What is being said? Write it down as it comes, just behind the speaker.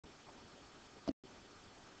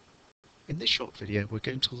In this short video we're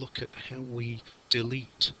going to look at how we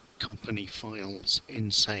delete company files in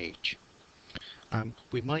Sage.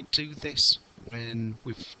 We might do this when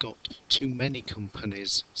we've got too many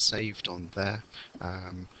companies saved on there.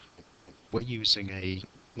 We're using a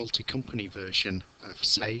multi-company version of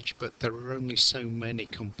Sage, but there are only so many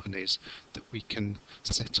companies that we can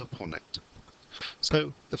set up on it.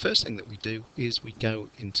 So the first thing that we do is we go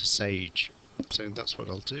into Sage. So that's what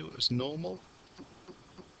I'll do as normal.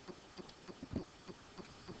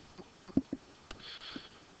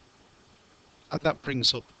 And that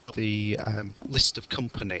brings up the list of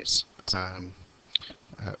companies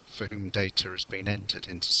for whom data has been entered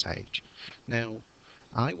into Sage. Now,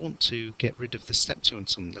 I want to get rid of the Steptoe &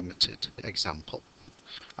 Son Limited example.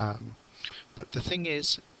 But the thing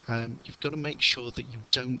is, you've got to make sure that you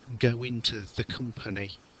don't go into the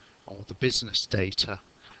company or the business data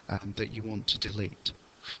that you want to delete.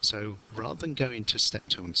 So rather than go into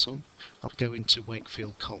Steptoe & Son, I'll go into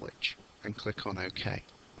Wakefield College and click on OK.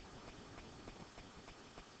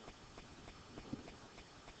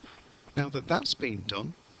 Now that that's been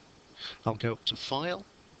done, I'll go up to File,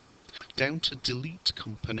 down to Delete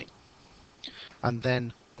Company, and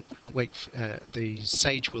then the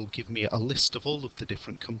Sage will give me a list of all of the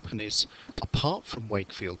different companies apart from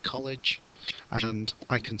Wakefield College, and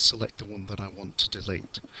I can select the one that I want to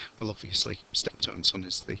delete. Well, obviously Steptoe & Son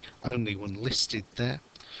is the only one listed there,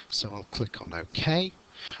 so I'll click on OK,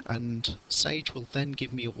 and Sage will then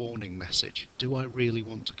give me a warning message. Do I really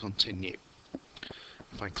want to continue?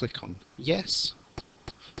 If I click on Yes,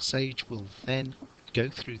 Sage will then go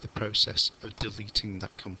through the process of deleting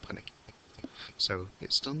that company. So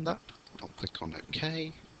it's done that. I'll click on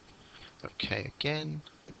OK, OK again,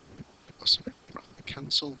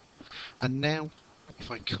 cancel. And now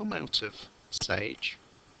if I come out of Sage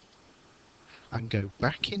and go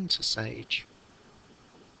back into Sage,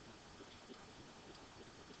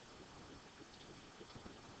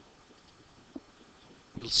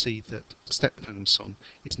 you'll see that Steptoe & Son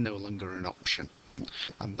is no longer an option.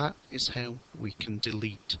 And that is how we can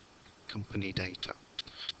delete company data.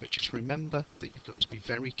 But just remember that you've got to be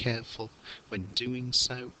very careful when doing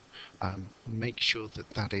so. Make sure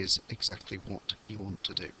that that is exactly what you want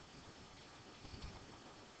to do.